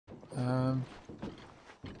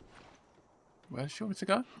Where does she want me to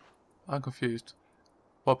go? I'm confused.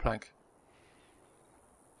 What plank?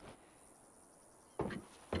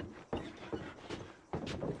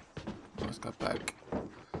 Let's go back.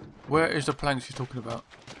 Where is the plank she's talking about?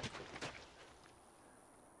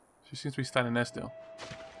 She seems to be standing there still.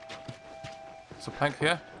 There's a plank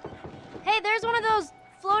here. Hey, there's one of those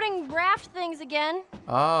floating raft things again.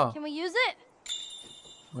 Ah. Can we use it?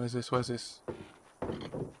 Where's this? Where's this?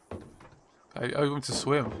 Okay, oh, you want to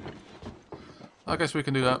swim. I guess we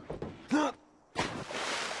can do that.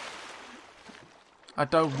 I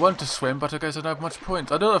don't want to swim, but I guess I don't have much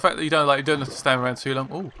point. I don't know the fact that you don't have to stand around too long.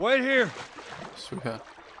 Oh, Wait here. sweet here.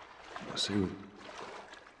 See.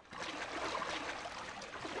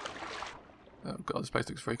 Oh god, this place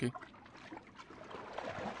looks freaky.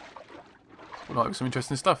 There might be some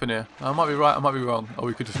interesting stuff in here. I might be right, I might be wrong. Or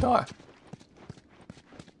we could just die.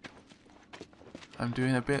 I'm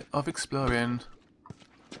doing a bit of exploring.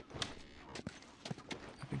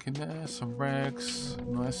 Nothing in there, some rags,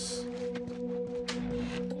 nice.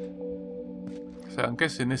 So I'm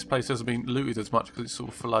guessing this place hasn't been looted as much because it's sort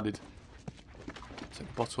of flooded. Take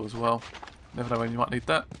a bottle as well. Never know when you might need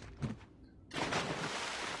that.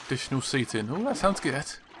 Additional seating. Oh, that sounds good.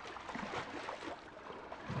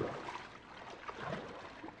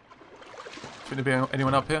 Shouldn't there be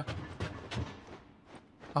anyone up here?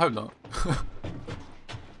 I hope not.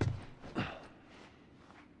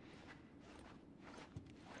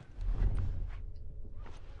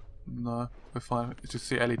 No, we're fine. It's just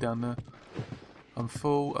see Ellie down there. I'm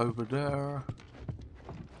full over there.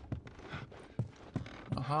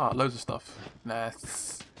 Aha, loads of stuff.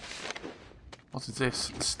 Nice. What is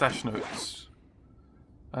this? Stash notes.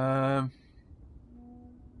 Okay.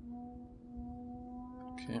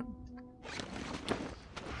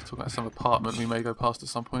 Talk about some apartment we may go past at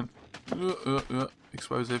some point.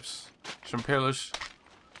 Explosives. Some pillars.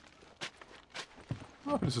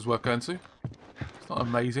 I think this is worth going to. It's not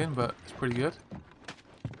amazing, but it's pretty good.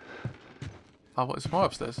 Oh, what is more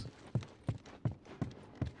upstairs?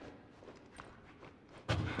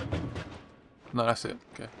 No, that's it.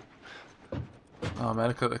 Okay. Oh man,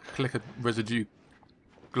 look at the clicker residue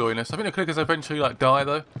glowiness. I think the clickers eventually like die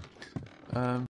though.